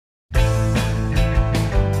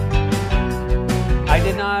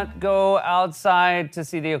did not go outside to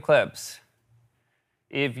see the eclipse.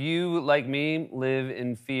 If you, like me, live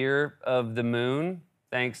in fear of the moon,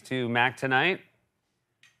 thanks to Mac Tonight,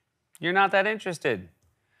 you're not that interested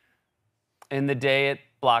in the day it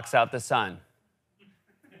blocks out the sun,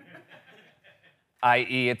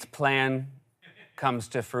 i.e. its plan comes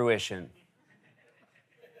to fruition.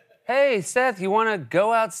 Hey, Seth, you want to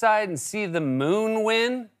go outside and see the moon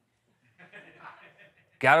win?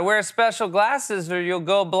 Gotta wear special glasses or you'll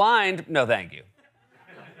go blind. No, thank you.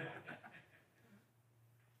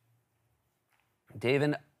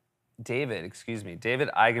 David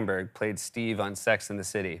Eigenberg played Steve on Sex and the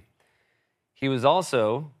City. He was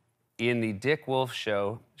also in the Dick Wolf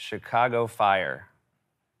show Chicago Fire.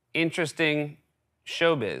 Interesting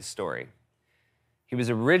showbiz story. He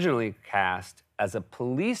was originally cast as a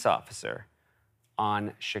police officer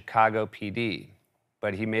on Chicago PD,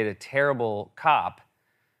 but he made a terrible cop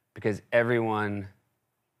because everyone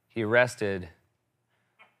he arrested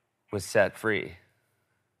was set free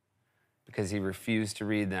because he refused to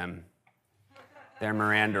read them their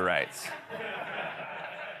Miranda rights.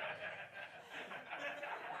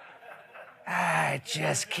 I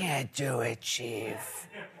just can't do it, Chief.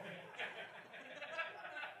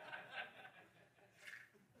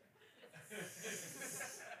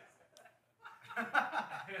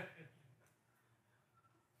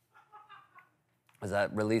 Was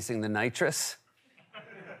that releasing the nitrous?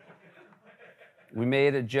 We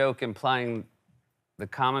made a joke implying the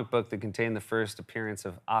comic book that contained the first appearance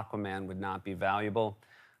of Aquaman would not be valuable.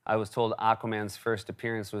 I was told Aquaman's first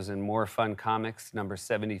appearance was in More Fun Comics, number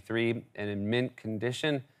 73, and in mint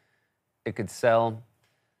condition, it could sell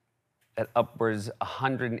at upwards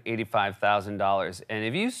 $185,000. And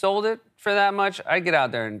if you sold it for that much, I'd get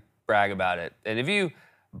out there and brag about it. And if you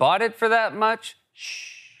bought it for that much,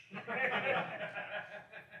 shh.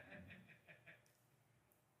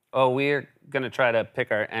 Oh, we're going to try to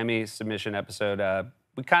pick our Emmy submission episode.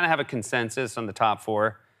 We kind of have a consensus on the top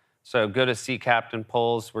 4. So go to Sea Captain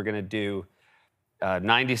polls. We're going to do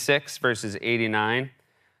 96 versus 89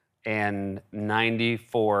 and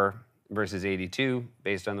 94 versus 82.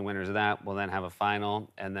 Based on the winners of that, we'll then have a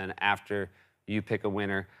final. And then after you pick a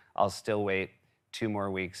winner, I'll still wait 2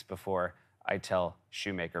 more weeks before I tell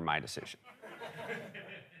Shoemaker my decision.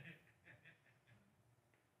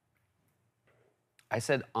 I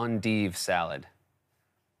said endive salad.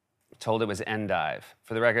 Told it was endive.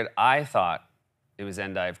 For the record, I thought it was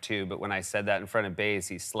endive too, but when I said that in front of Bays,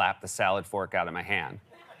 he slapped the salad fork out of my hand.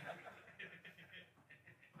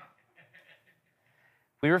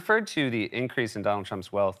 We referred to the increase in Donald Trump's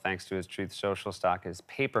wealth thanks to his Truth Social stock as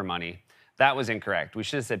paper money. That was incorrect. We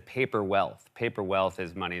should have said paper wealth. Paper wealth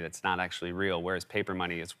is money that's not actually real, whereas paper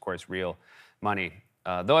money is, of course, real money.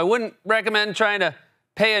 Though I wouldn't recommend trying to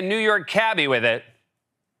pay a New York cabbie with it.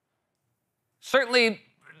 Certainly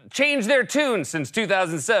changed their tune since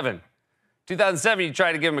 2007. 2007, you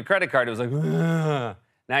tried to give them a credit card. It was like, ugh.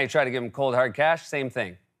 Now you try to give them cold, hard cash, same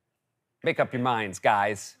thing. Make up your minds,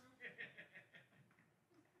 guys.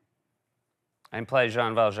 I imply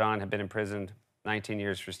Jean Valjean had been imprisoned 19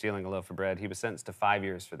 years for stealing a loaf of bread. He was sentenced to 5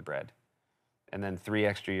 years for the bread, and then 3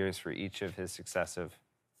 extra years for each of his successive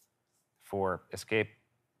 4 escape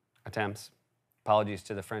attempts. Apologies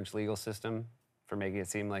to the French legal system for making it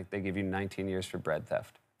seem like they give you 19 years for bread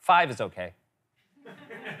theft. 5 is okay.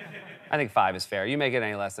 I think 5 is fair. You make it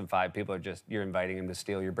any less than 5, people are just, you're inviting them to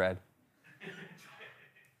steal your bread.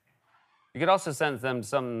 You could also sentence them to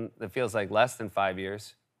something that feels like less than 5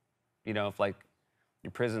 years. You know, if like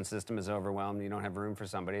your prison system is overwhelmed, you don't have room for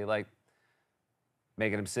somebody, like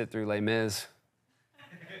making them sit through Les Mis.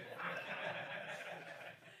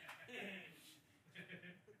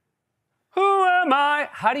 Who am I?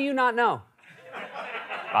 How do you not know?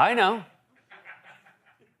 I know.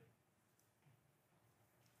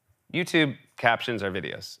 YouTube captions our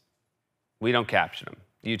videos. We don't caption them.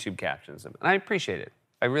 YouTube captions them. And I appreciate it.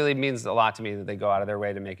 It really means a lot to me that they go out of their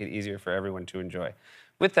way to make it easier for everyone to enjoy.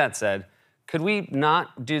 With that said, could we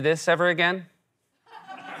not do this ever again?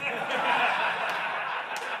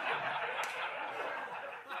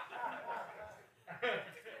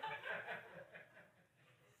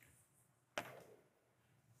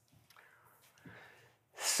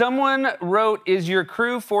 Someone wrote, "Is your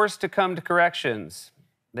crew forced to come to corrections?"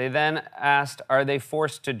 They then asked, "Are they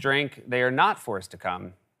forced to drink?" They are not forced to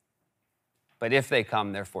come. But if they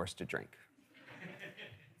come, they're forced to drink.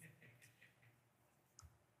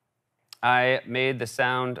 I made the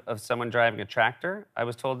sound of someone driving a tractor. I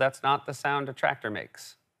was told that's not the sound a tractor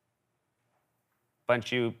makes.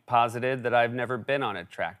 Bunch you posited that I've never been on a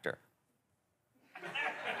tractor.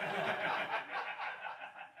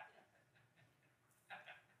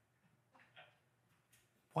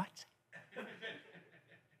 What?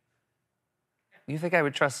 You think I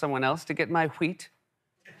would trust someone else to get my wheat?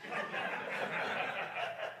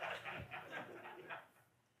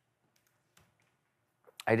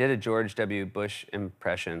 I did a George W. Bush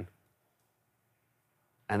impression.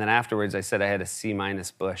 And then afterwards, I said I had a C-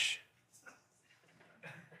 Bush.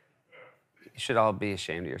 You should all be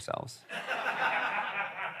ashamed of yourselves.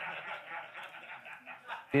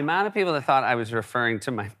 The amount of people that thought I was referring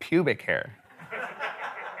to my pubic hair.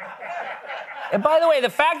 And by the way, the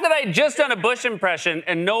fact that I had just done a Bush impression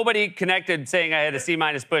and nobody connected saying I had a C-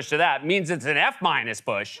 Bush to that means it's an F-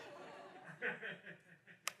 Bush.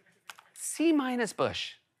 C-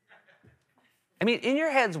 Bush. I mean, in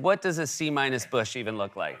your heads, what does a C- Bush even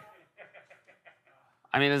look like?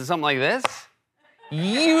 I mean, is it something like this?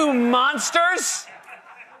 You monsters!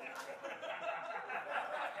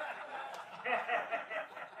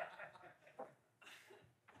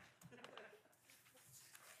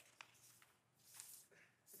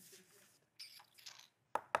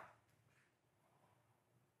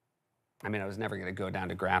 I mean, I was never going to go down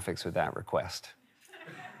to graphics with that request.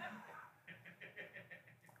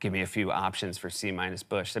 Give me a few options for C-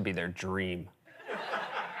 Bush. That'd be their dream.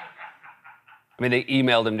 I mean, they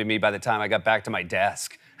emailed them to me by the time I got back to my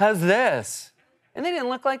desk. How's this? And they didn't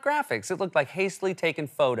look like graphics. It looked like hastily taken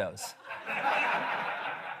photos.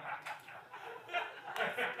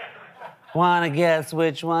 Want to guess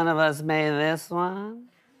which one of us made this one?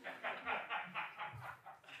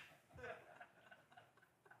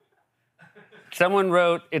 Someone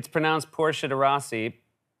wrote, it's pronounced Portia de Rossi,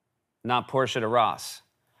 not Portia de Ross.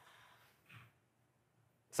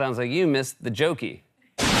 Sounds like you missed the jokey.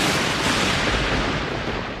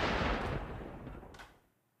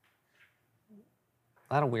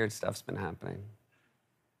 A lot of weird stuff's been happening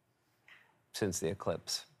since the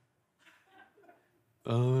eclipse.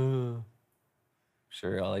 Oh,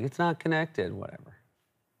 sure, you're all like, it's not connected, whatever.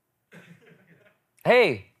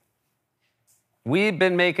 Hey, we've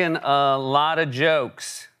been making a lot of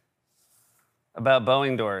jokes about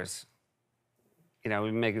Boeing doors. You know,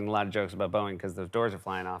 we've been making a lot of jokes about Boeing because those doors are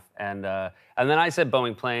flying off. And then I said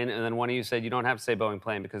Boeing plane, and then one of you said you don't have to say Boeing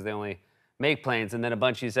plane because they only make planes. And then a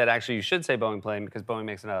bunch of you said, actually, you should say Boeing plane because Boeing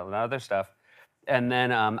makes a lot of other stuff. And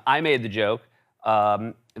then I made the joke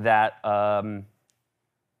that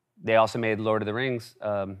they also made Lord of the Rings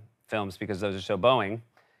films because those are so Boeing.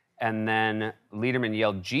 And then Liederman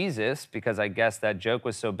yelled Jesus because I guess that joke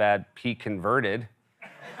was so bad, he converted.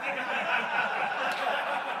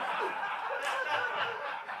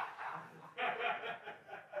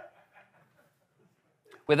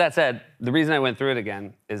 With that said, the reason I went through it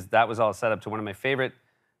again is that was all set up to one of my favorite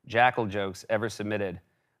Jackal jokes ever submitted.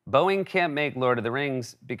 Boeing can't make Lord of the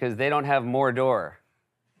Rings because they don't have Mordor.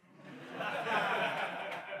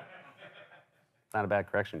 Not a bad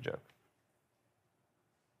correction joke.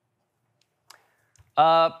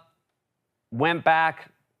 Went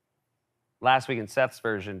back last week in Seth's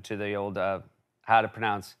version to the old how to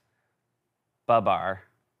pronounce Babar.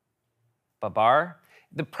 Babar?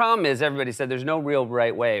 The problem is everybody said there's no real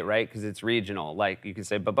right way, right? Because it's regional. Like you can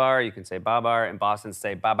say Babar, you can say Babar, and Boston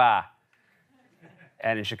say Baba.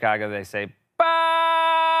 And in Chicago they say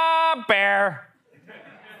Bear.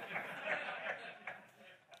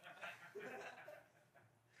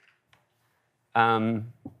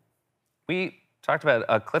 We talked about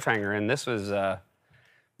a cliffhanger, and this was the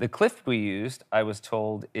cliff we used, I was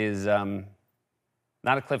told, is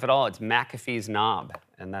not a cliff at all. It's McAfee's Knob,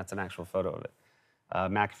 and that's an actual photo of it.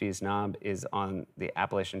 McAfee's Knob is on the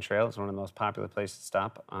Appalachian Trail. It's one of the most popular places to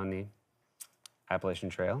stop on the Appalachian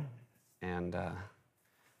Trail. And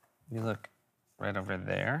you look right over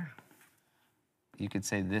there. You could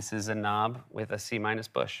say this is a knob with a C-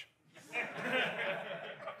 bush.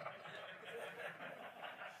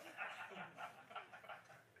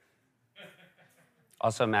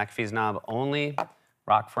 Also, McAfee's Knob, only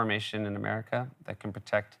rock formation in America that can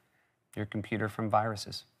protect your computer from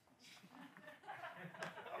viruses.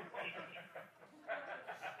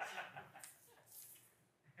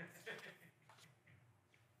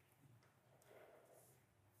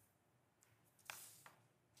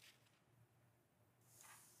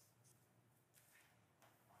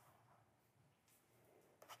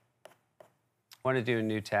 Want to do a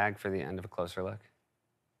new tag for the end of A Closer Look?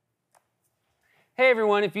 Hey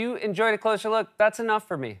everyone, if you enjoyed A Closer Look, that's enough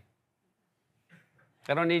for me.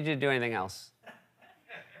 I don't need you to do anything else.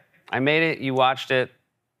 I made it, you watched it.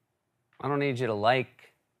 I don't need you to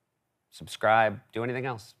like, subscribe, do anything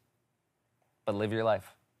else. But live your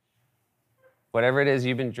life. Whatever it is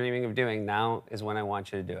you've been dreaming of doing, now is when I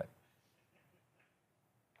want you to do it.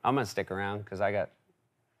 I'm gonna stick around because I got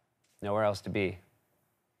nowhere else to be.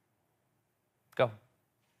 Go.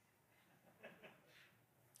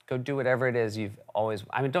 Go do whatever it is you've always...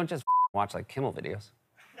 I mean, don't just watch, like, Kimmel videos.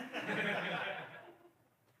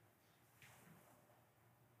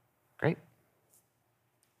 Great.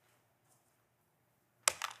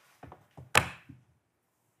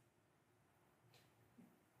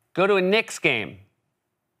 Go to a Knicks game.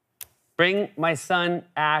 Bring my son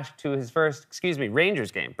Ash to his first,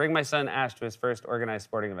 Rangers game. Bring my son Ash to his first organized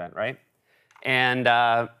sporting event, right? And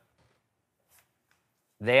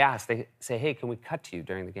they say, hey, can we cut to you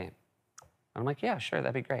during the game? I'm like, yeah, sure,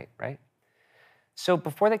 that'd be great, right? So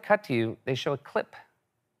before they cut to you, they show a clip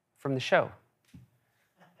from the show.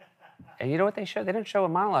 And you know what they showed? They didn't show a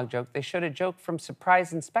monologue joke. They showed a joke from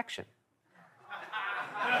Surprise Inspection.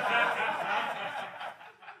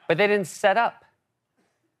 But they didn't set up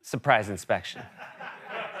Surprise Inspection.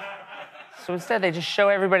 So instead, they just show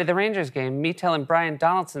everybody the Rangers game, me telling Brian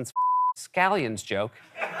Donaldson's scallions joke.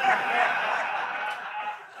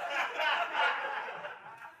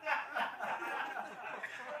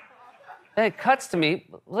 Then it cuts to me,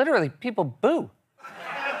 literally, people boo.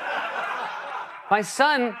 My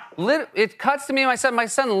son, it cuts to me, my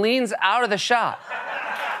son leans out of the shot.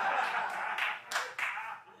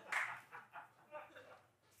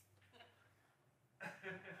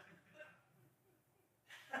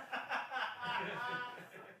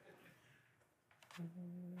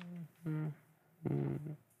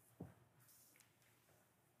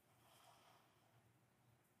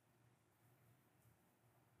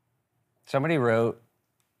 Somebody wrote,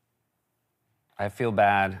 I feel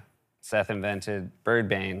bad. Seth invented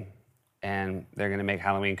Birdbane, and they're going to make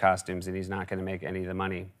Halloween costumes, and he's not going to make any of the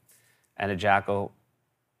money. And a jackal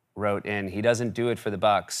wrote in, he doesn't do it for the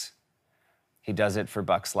bucks. He does it for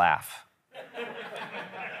Buck's laugh.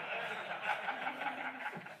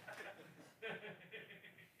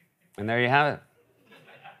 And there you have it.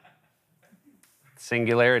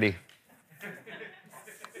 Singularity.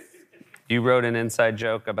 You wrote an inside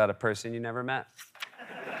joke about a person you never met.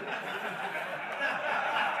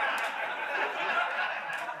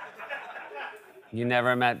 You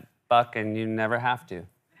never met Buck, and you never have to.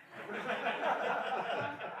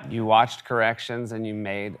 You watched corrections, and you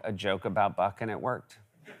made a joke about Buck, and it worked.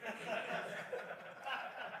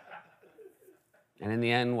 And in the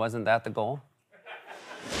end, wasn't that the goal?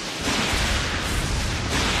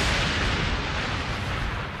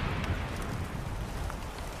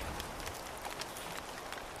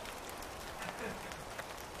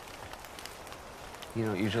 You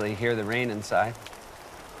don't usually hear the rain inside.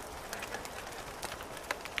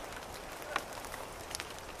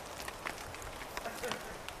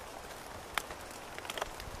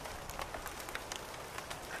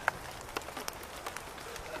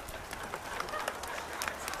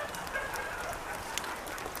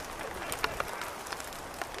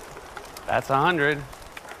 That's 100.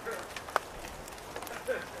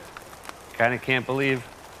 Kind of can't believe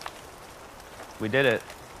we did it.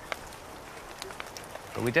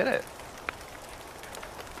 But we did it.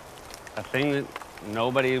 A thing that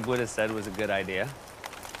nobody would have said was a good idea.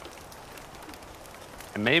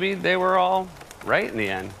 And maybe they were all right in the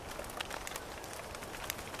end.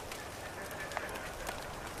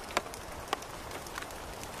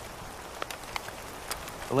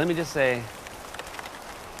 But let me just say,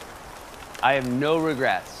 I have no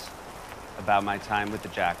regrets about my time with the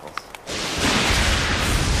Jackals.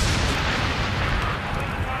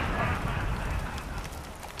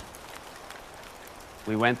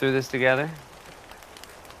 We went through this together.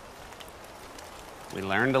 We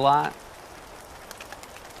learned a lot.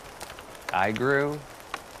 I grew.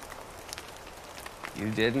 You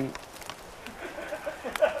didn't.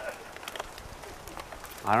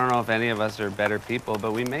 I don't know if any of us are better people,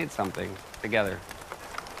 but we made something together.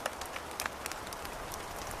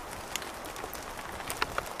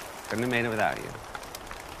 Couldn't have made it without you.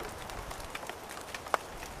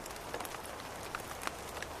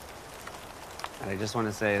 And I just want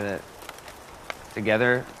to say that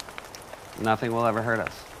together, nothing will ever hurt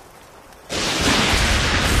us.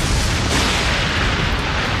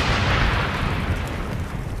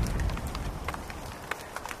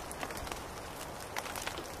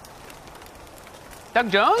 Doug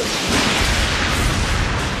Jones?